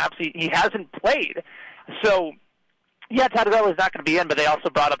any snaps. He hasn't played. So, yeah, Todd Gurley's not going to be in, but they also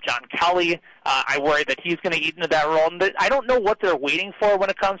brought up John Kelly. I worry that he's going to eat into that role. And I don't know what they're waiting for when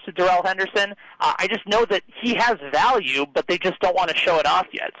it comes to Darrell Henderson. I just know that he has value, but they just don't want to show it off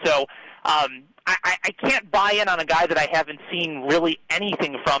yet. So I can't buy in on a guy that I haven't seen really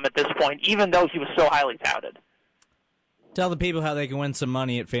anything from at this point, even though he was so highly touted. Tell the people how they can win some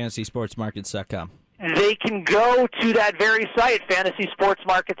money at FantasySportsMarkets.com. They can go to that very site,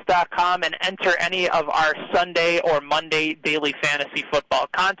 FantasySportsMarkets.com, and enter any of our Sunday or Monday daily fantasy football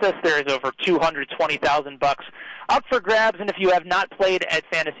contests. There is over $220,000 up for grabs, and if you have not played at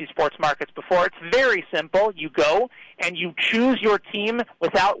Fantasy Sports Markets before, it's very simple. You go and you choose your team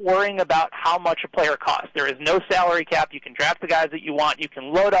without worrying about how much a player costs. There is no salary cap. You can draft the guys that you want. You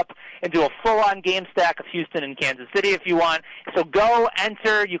can load up and do a full-on game stack of Houston and Kansas City if you want. So go,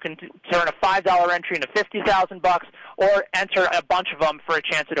 enter. You can turn a $5 entry into $50,000, or enter a bunch of them for a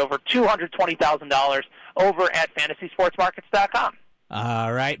chance at over $220,000 over at FantasySportsMarkets.com.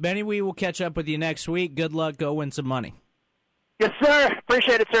 All right, Benny, we will catch up with you next week. Good luck. Go win some money. Yes, sir.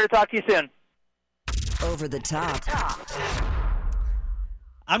 Appreciate it, sir. Talk to you soon. Over the top.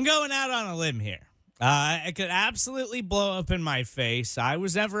 I'm going out on a limb here. It could absolutely blow up in my face. I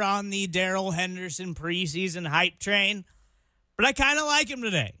was never on the Darrell Henderson preseason hype train, but I kind of like him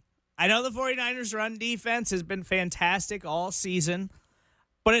today. I know the 49ers run defense has been fantastic all season,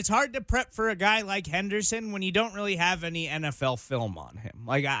 but it's hard to prep for a guy like Henderson when you don't really have any NFL film on him.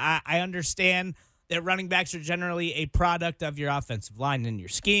 Like, I understand that running backs are generally a product of your offensive line and your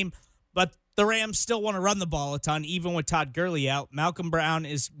scheme, but the Rams still want to run the ball a ton, even with Todd Gurley out. Malcolm Brown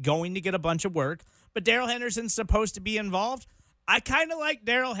is going to get a bunch of work, but Darrell Henderson's supposed to be involved. I kind of like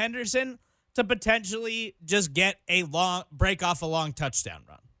Darrell Henderson to potentially just get break off a long touchdown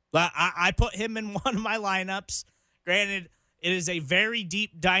run. I put him in one of my lineups. Granted, it is a very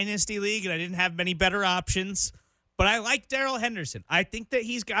deep dynasty league, and I didn't have many better options. But I like Darrell Henderson. I think that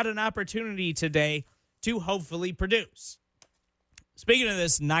he's got an opportunity today to hopefully produce. Speaking of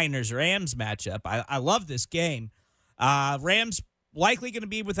this Niners-Rams matchup, I love this game. Rams likely going to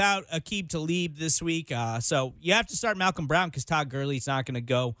be without Aqib Talib this week, so you have to start Malcolm Brown because Todd Gurley's not going to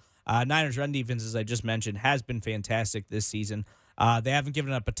go. Niners' run defense, as I just mentioned, has been fantastic this season. They haven't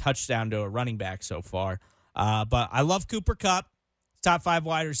given up a touchdown to a running back so far. But I love Cooper Kupp, top 5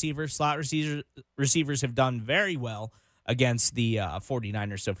 wide receiver. Slot receivers have done very well against the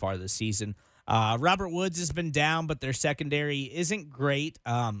 49ers so far this season. Robert Woods has been down, but their secondary isn't great.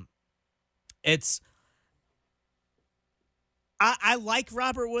 I like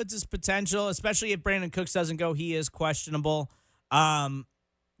Robert Woods' potential, especially if Brandon Cooks doesn't go. He is questionable. The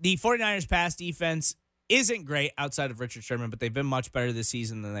 49ers pass defense isn't great outside of Richard Sherman, but they've been much better this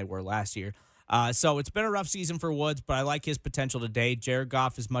season than they were last year. So it's been a rough season for Woods, but I like his potential today. Jared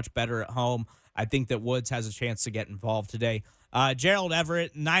Goff is much better at home. I think that Woods has a chance to get involved today. Gerald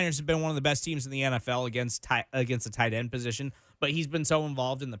Everett, Niners have been one of the best teams in the NFL against the tight end position, but he's been so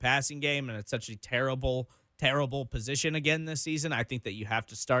involved in the passing game, and it's such a terrible position again this season. I think that you have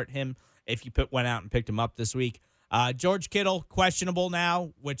to start him if you went out and picked him up this week. George Kittle, questionable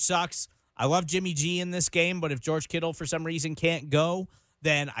now, which sucks. I love Jimmy G in this game, but if George Kittle for some reason can't go,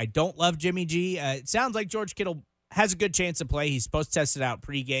 then I don't love Jimmy G. It sounds like George Kittle has a good chance to play. He's supposed to test it out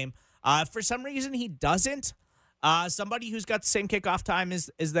pregame. For some reason, he doesn't. Somebody who's got the same kickoff time as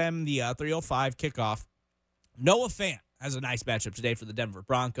them, the 3:05 kickoff. Noah Fant has a nice matchup today for the Denver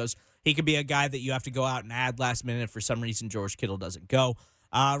Broncos. He could be a guy that you have to go out and add last minute if for some reason George Kittle doesn't go.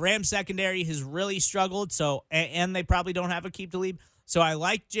 Rams secondary has really struggled, and they probably don't have Aqib Talib. So I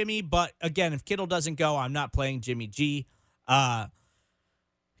like Jimmy, but again, if Kittle doesn't go, I'm not playing Jimmy G.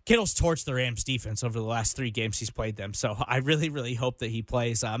 Kittle's torched the Rams defense over the last 3 games he's played them, so I really, really hope that he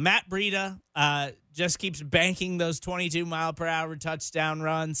plays. Matt Breida just keeps banking those 22-mile-per-hour touchdown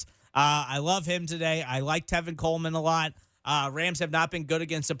runs. I love him today. I like Tevin Coleman a lot. Rams have not been good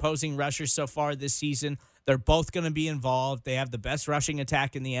against opposing rushers so far this season. They're both going to be involved. They have the best rushing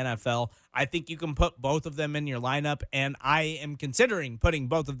attack in the NFL. I think you can put both of them in your lineup, and I am considering putting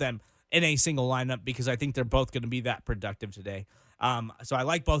both of them in a single lineup because I think they're both going to be that productive today. So I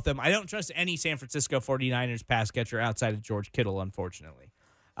like both of them. I don't trust any San Francisco 49ers pass catcher outside of George Kittle, unfortunately.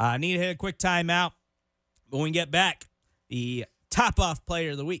 I need to hit a quick timeout. When we get back, the top-off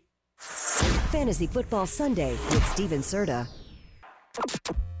player of the week. Fantasy Football Sunday with Steven Serta.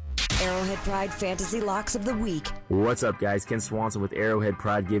 Arrowhead Pride Fantasy Locks of the Week. What's up, guys? Ken Swanson with Arrowhead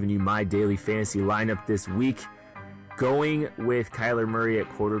Pride giving you my daily fantasy lineup this week. Going with Kyler Murray at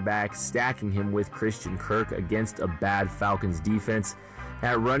quarterback, stacking him with Christian Kirk against a bad Falcons defense.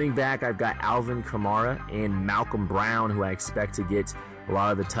 At running back, I've got Alvin Kamara and Malcolm Brown, who I expect to get a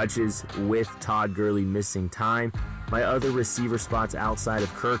lot of the touches with Todd Gurley missing time. My other receiver spots outside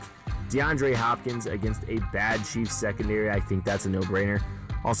of Kirk, DeAndre Hopkins against a bad Chiefs secondary. I think that's a no-brainer.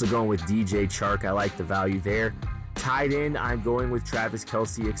 Also going with DJ Chark. I like the value there. Tight end, I'm going with Travis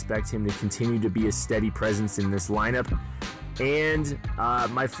Kelce. Expect him to continue to be a steady presence in this lineup. And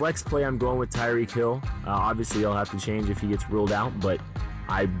my flex play, I'm going with Tyreek Hill. Obviously, I'll have to change if he gets ruled out, but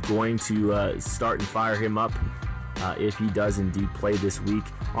I'm going to start and fire him up if he does indeed play this week.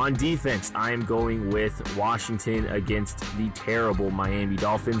 On defense, I am going with Washington against the terrible Miami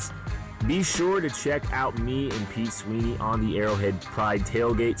Dolphins. Be sure to check out me and Pete Sweeney on the Arrowhead Pride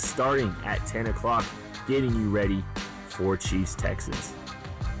tailgate starting at 10 o'clock, getting you ready for Chiefs Texans.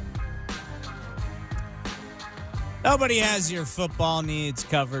 Nobody has your football needs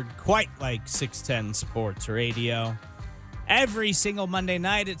covered quite like 610 Sports Radio. Every single Monday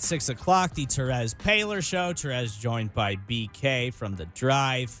night at 6 o'clock, the Therese Paylor Show. Therese joined by BK from The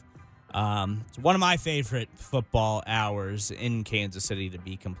Drive. It's one of my favorite football hours in Kansas City, to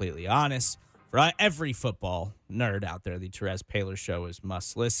be completely honest. For every football nerd out there, the Therese Paylor Show is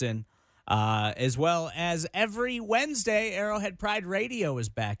must listen. As well as every Wednesday, Arrowhead Pride Radio is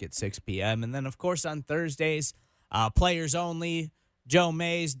back at 6 p.m. And then, of course, on Thursdays, Players Only, Joe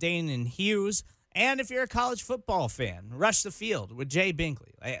Mays, Dane and Hughes. And if you're a college football fan, Rush the Field with Jay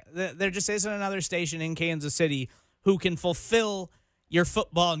Binkley. There just isn't another station in Kansas City who can fulfill your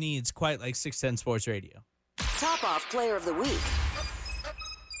football needs quite like 610 Sports Radio. Top off player of the week.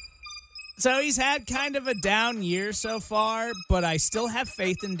 So he's had kind of a down year so far, but I still have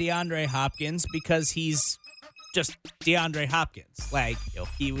faith in DeAndre Hopkins because he's just DeAndre Hopkins.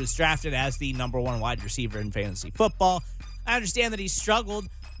 He was drafted as the number 1 wide receiver in fantasy football. I understand that he's struggled,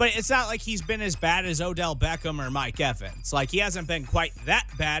 but it's not like he's been as bad as Odell Beckham or Mike Evans. He hasn't been quite that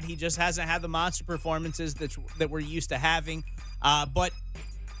bad. He just hasn't had the monster performances that we're used to having. But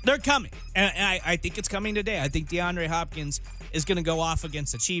they're coming, and I think it's coming today. I think DeAndre Hopkins is going to go off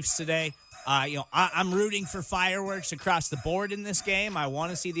against the Chiefs today. I'm rooting for fireworks across the board in this game. I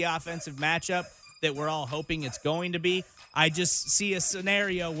want to see the offensive matchup that we're all hoping it's going to be. I just see a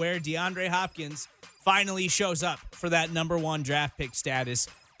scenario where DeAndre Hopkins finally shows up for that number 1 draft pick status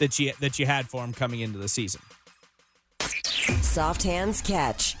that you had for him coming into the season. Soft hands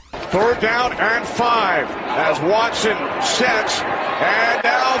catch. 3rd down and 5 as Watson sets and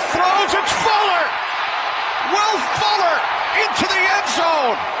now throws. It's Fuller! Will Fuller into the end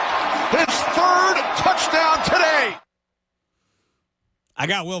zone. His 3rd touchdown today. I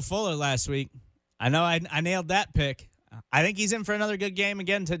got Will Fuller last week. I know I nailed that pick. I think he's in for another good game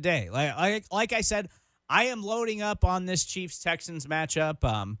again today. Like I said, I am loading up on this Chiefs-Texans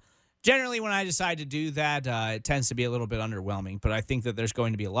matchup. Generally, when I decide to do that, it tends to be a little bit underwhelming, but I think that there's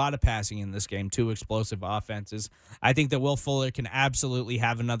going to be a lot of passing in this game, 2 explosive offenses. I think that Will Fuller can absolutely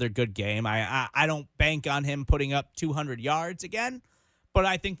have another good game. I don't bank on him putting up 200 yards again, but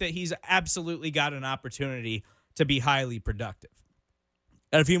I think that he's absolutely got an opportunity to be highly productive.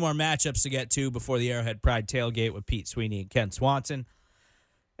 Got a few more matchups to get to before the Arrowhead Pride tailgate with Pete Sweeney and Ken Swanson.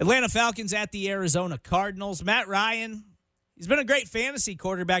 Atlanta Falcons at the Arizona Cardinals. Matt Ryan, he's been a great fantasy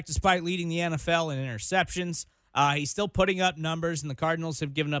quarterback despite leading the NFL in interceptions. He's still putting up numbers, and the Cardinals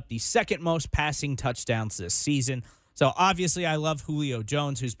have given up the 2nd most passing touchdowns this season. So obviously I love Julio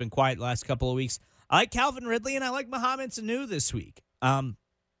Jones, who's been quiet the last couple of weeks. I like Calvin Ridley, and I like Mohamed Sanu this week.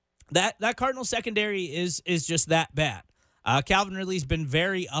 That Cardinal secondary is just that bad. Calvin Ridley's been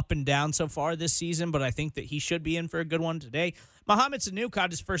very up and down so far this season, but I think that he should be in for a good one today. Mohamed Sanu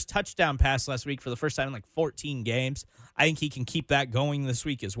caught his first touchdown pass last week for the first time in like 14 games. I think he can keep that going this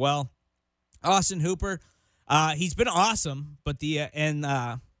week as well. Austin Hooper, he's been awesome, but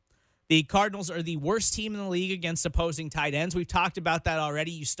the Cardinals are the worst team in the league against opposing tight ends. We've talked about that already.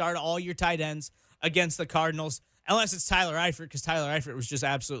 You start all your tight ends against the Cardinals, unless it's Tyler Eifert, because Tyler Eifert was just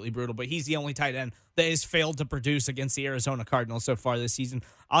absolutely brutal, but he's the only tight end that has failed to produce against the Arizona Cardinals so far this season.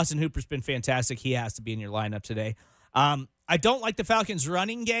 Austin Hooper's been fantastic. He has to be in your lineup today. I don't like the Falcons'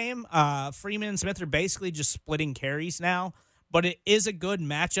 running game. Freeman and Smith are basically just splitting carries now, but it is a good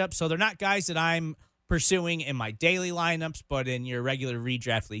matchup, so they're not guys that I'm pursuing in my daily lineups, but in your regular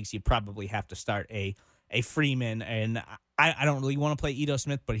redraft leagues, you probably have to start a Freeman, and I don't really want to play Ito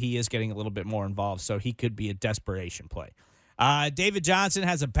Smith, but he is getting a little bit more involved, so he could be a desperation play. David Johnson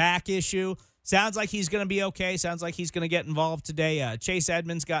has a back issue. Sounds like he's going to be okay. Sounds like he's going to get involved today. Chase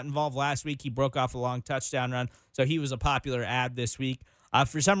Edmonds got involved last week. He broke off a long touchdown run, so he was a popular ad this week.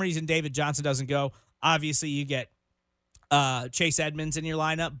 For some reason, David Johnson doesn't go. Obviously, you get Chase Edmonds in your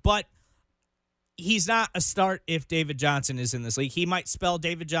lineup, but he's not a start if David Johnson is in this league. He might spell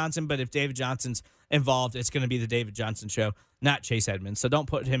David Johnson, but if David Johnson's involved, it's going to be the David Johnson show, not Chase Edmonds. So don't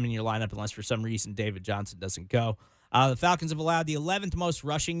put him in your lineup unless for some reason David Johnson doesn't go. The Falcons have allowed the 11th most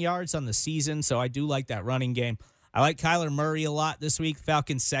rushing yards on the season, so I do like that running game. I like Kyler Murray a lot this week.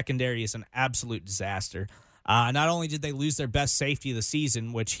 Falcons secondary is an absolute disaster. Not only did they lose their best safety of the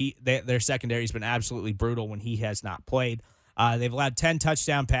season, which their secondary has been absolutely brutal when he has not played. They've allowed 10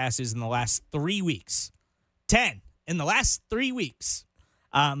 touchdown passes in the last 3 weeks. 10 in the last 3 weeks.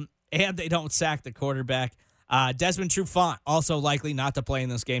 And they don't sack the quarterback. Desmond Trufant also likely not to play in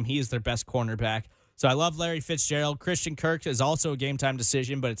this game. He is their best cornerback. So I love Larry Fitzgerald. Christian Kirk is also a game-time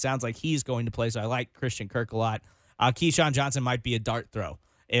decision, but it sounds like he's going to play, so I like Christian Kirk a lot. Keyshawn Johnson might be a dart throw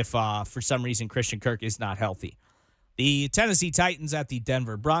if for some reason Christian Kirk is not healthy. The Tennessee Titans at the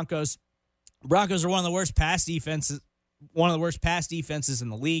Denver Broncos. Broncos are one of the worst pass defenses in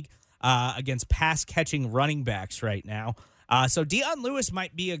the league against pass-catching running backs right now. So Dion Lewis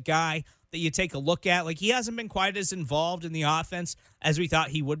might be a guy that you take a look at. Like, he hasn't been quite as involved in the offense as we thought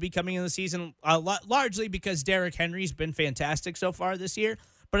he would be coming in the season, largely because Derrick Henry's been fantastic so far this year.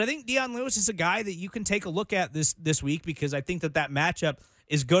 But I think Dion Lewis is a guy that you can take a look at this week because I think that matchup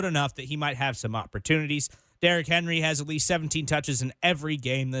is good enough that he might have some opportunities. Derrick Henry has at least 17 touches in every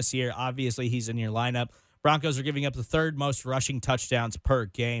game this year. Obviously, he's in your lineup. Broncos are giving up the 3rd most rushing touchdowns per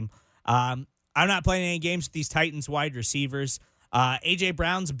game. I'm not playing any games with these Titans wide receivers. A.J.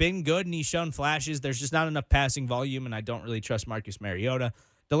 Brown's been good, and he's shown flashes. There's just not enough passing volume, and I don't really trust Marcus Mariota.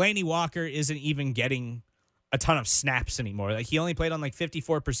 Delaney Walker isn't even getting a ton of snaps anymore. Like, he only played on like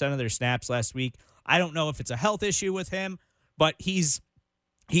 54% of their snaps last week. I don't know if it's a health issue with him, but he's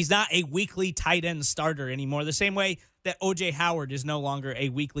not a weekly tight end starter anymore. The same way that O.J. Howard is no longer a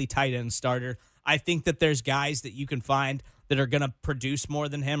weekly tight end starter. I think that there's guys that you can find that are going to produce more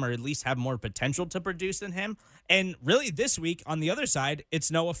than him or at least have more potential to produce than him. And really this week, on the other side, it's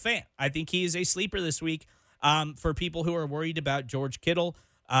Noah Fant. I think he is a sleeper this week for people who are worried about George Kittle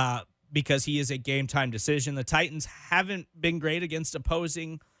because he is a game-time decision. The Titans haven't been great against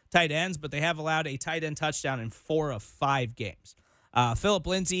opposing tight ends, but they have allowed a tight end touchdown in 4 of 5 games. Phillip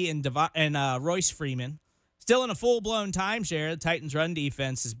Lindsay and Royce Freeman still in a full-blown timeshare. The Titans' run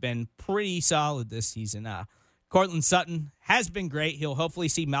defense has been pretty solid this season. Cortland Sutton has been great. He'll hopefully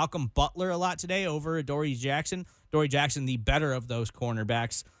see Malcolm Butler a lot today over Adoree Jackson. Adoree Jackson, the better of those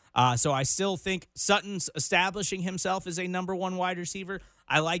cornerbacks. So I still think Sutton's establishing himself as a number 1 wide receiver.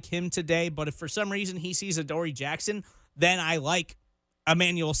 I like him today, but if for some reason he sees Adoree Jackson, then I like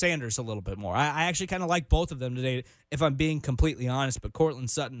Emmanuel Sanders a little bit more. I actually kind of like both of them today, if I'm being completely honest, but Cortland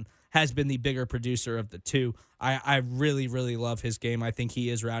Sutton has been the bigger producer of the two. I really, really love his game. I think he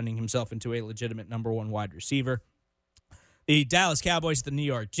is rounding himself into a legitimate number 1 wide receiver. The Dallas Cowboys, the New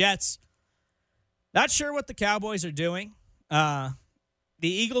York Jets. Not sure what the Cowboys are doing. The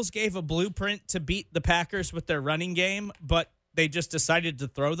Eagles gave a blueprint to beat the Packers with their running game, but they just decided to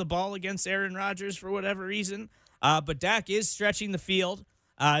throw the ball against Aaron Rodgers for whatever reason. But Dak is stretching the field.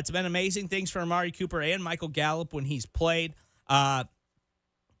 It's been amazing things for Amari Cooper and Michael Gallup when he's played. That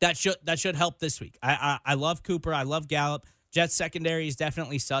should help this week. I love Cooper. I love Gallup. Jets secondary is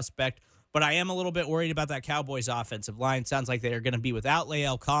definitely suspect, but I am a little bit worried about that Cowboys offensive line. Sounds like they are going to be without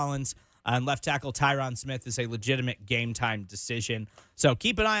Lael Collins, and left tackle Tyron Smith is a legitimate game-time decision. So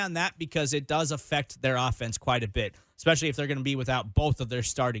keep an eye on that because it does affect their offense quite a bit, especially if they're going to be without both of their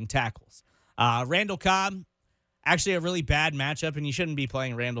starting tackles. Randall Cobb, actually a really bad matchup, and you shouldn't be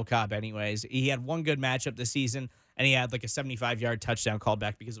playing Randall Cobb anyways. He had one good matchup this season, and he had like a 75-yard touchdown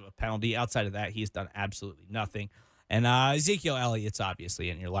callback because of a penalty. Outside of that, he's done absolutely nothing. And Ezekiel Elliott's obviously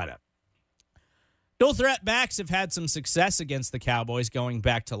in your lineup. Dual threat backs have had some success against the Cowboys going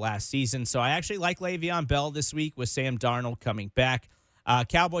back to last season, so I actually like Le'Veon Bell this week with Sam Darnold coming back.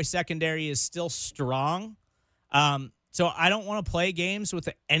 Cowboy secondary is still strong, so I don't want to play games with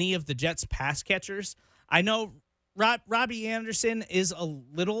any of the Jets' pass catchers. I know Robbie Anderson is a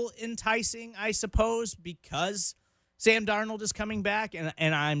little enticing, I suppose, because Sam Darnold is coming back,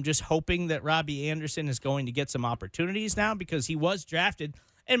 and I'm just hoping that Robbie Anderson is going to get some opportunities now because he was drafted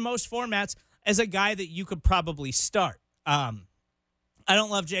in most formats as a guy that you could probably start. I don't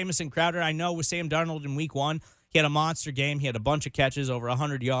love Jamison Crowder. I know with Sam Darnold in week 1, he had a monster game. He had a bunch of catches, over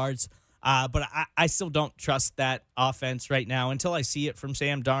 100 yards. But I still don't trust that offense right now until I see it from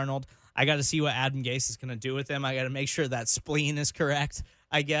Sam Darnold. I got to see what Adam Gase is going to do with him. I got to make sure that spleen is correct,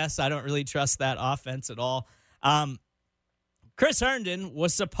 I guess. I don't really trust that offense at all. Chris Herndon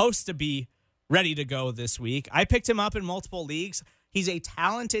was supposed to be ready to go this week. I picked him up in multiple leagues. He's a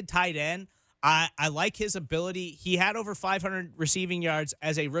talented tight end. I like his ability. He had over 500 receiving yards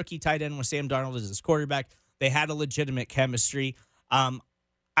as a rookie tight end with Sam Darnold as his quarterback. They had a legitimate chemistry.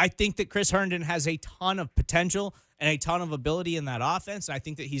 I think that Chris Herndon has a ton of potential and a ton of ability in that offense. I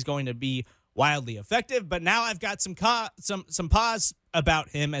think that he's going to be wildly effective. But now I've got some pause about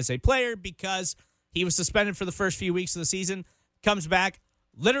him as a player because he was suspended for the first few weeks of the season. Comes back,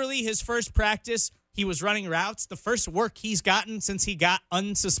 literally his first practice, he was running routes. The first work he's gotten since he got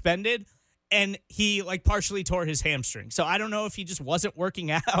unsuspended. And he partially tore his hamstring. So I don't know if he just wasn't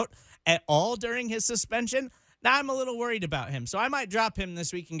working out at all during his suspension. Now I'm a little worried about him. So I might drop him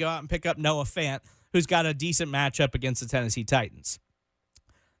this week and go out and pick up Noah Fant, who's got a decent matchup against the Tennessee Titans.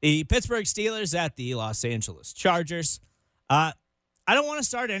 The Pittsburgh Steelers at the Los Angeles Chargers. I don't want to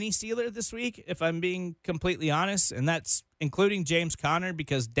start any Steeler this week, if I'm being completely honest, and that's including James Conner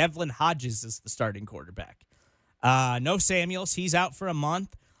because Devlin Hodges is the starting quarterback. No Samuels. He's out for a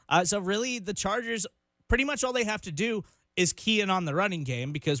month. So really, the Chargers, pretty much all they have to do is key in on the running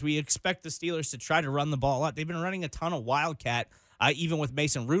game because we expect the Steelers to try to run the ball out. They've been running a ton of Wildcat, even with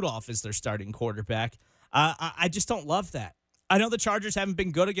Mason Rudolph as their starting quarterback. I just don't love that. I know the Chargers haven't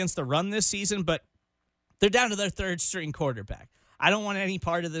been good against the run this season, but they're down to their third-string quarterback. I don't want any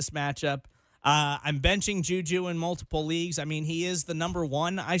part of this matchup. I'm benching Juju in multiple leagues. I mean, he is the number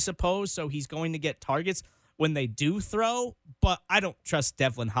 1, I suppose, so he's going to get targets when they do throw, but I don't trust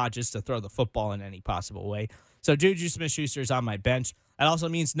Devlin Hodges to throw the football in any possible way. So Juju Smith-Schuster is on my bench. That also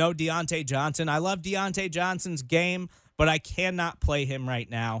means no Deontay Johnson. I love Deontay Johnson's game, but I cannot play him right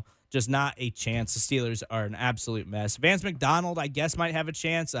now. Just not a chance. The Steelers are an absolute mess. Vance McDonald, I guess, might have a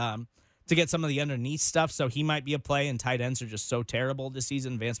chance to get some of the underneath stuff, so he might be a play, and tight ends are just so terrible this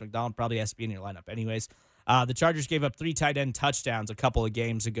season. Vance McDonald probably has to be in your lineup anyways. The Chargers gave up 3 tight end touchdowns a couple of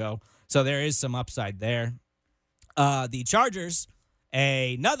games ago, so there is some upside there. The Chargers,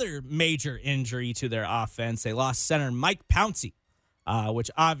 another major injury to their offense. They lost center Mike Pouncey, which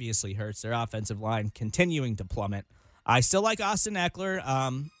obviously hurts their offensive line, continuing to plummet. I still like Austin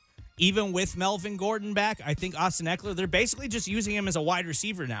Eckler. Even with Melvin Gordon back, I think Austin Eckler, they're basically just using him as a wide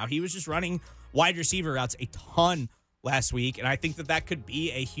receiver now. He was just running wide receiver routes a ton last week, and I think that could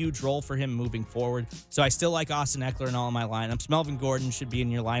be a huge role for him moving forward. So I still like Austin Eckler in all of my lineups. Melvin Gordon should be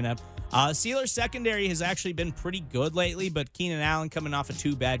in your lineup. Steelers secondary has actually been pretty good lately, but Keenan Allen coming off of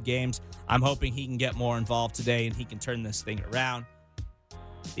 2 bad games. I'm hoping he can get more involved today and he can turn this thing around.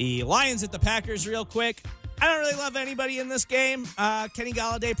 The Lions at the Packers real quick. I don't really love anybody in this game. Kenny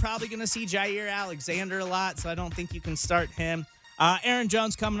Golladay probably going to see Jair Alexander a lot, so I don't think you can start him. Aaron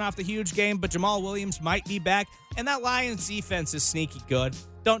Jones coming off the huge game, but Jamal Williams might be back, and that Lions defense is sneaky good.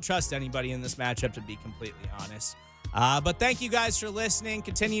 Don't trust anybody in this matchup, to be completely honest. But thank you guys for listening.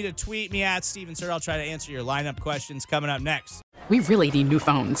 Continue to tweet me at Steven Sir. I'll try to answer your lineup questions coming up next. We really need new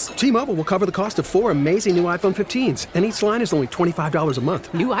phones. T-Mobile will cover the cost of 4 amazing new iPhone 15s, and each line is only $25 a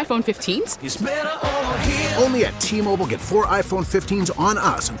month. New iPhone 15s? It's better over here. Only at T-Mobile, get 4 iPhone 15s on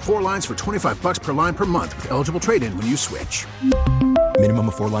us and 4 lines for $25 per line per month with eligible trade-in when you switch. Minimum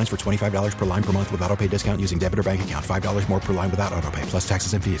of 4 lines for $25 per line per month with autopay discount using debit or bank account. $5 more per line without autopay, plus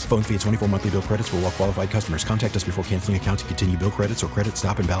taxes and fees. Phone fee at 24 monthly bill credits for well-qualified customers. Contact us before canceling account to continue bill credits or credit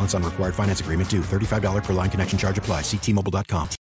stop and balance on required finance agreement due. $35 per line connection charge applies. See T-Mobile.com.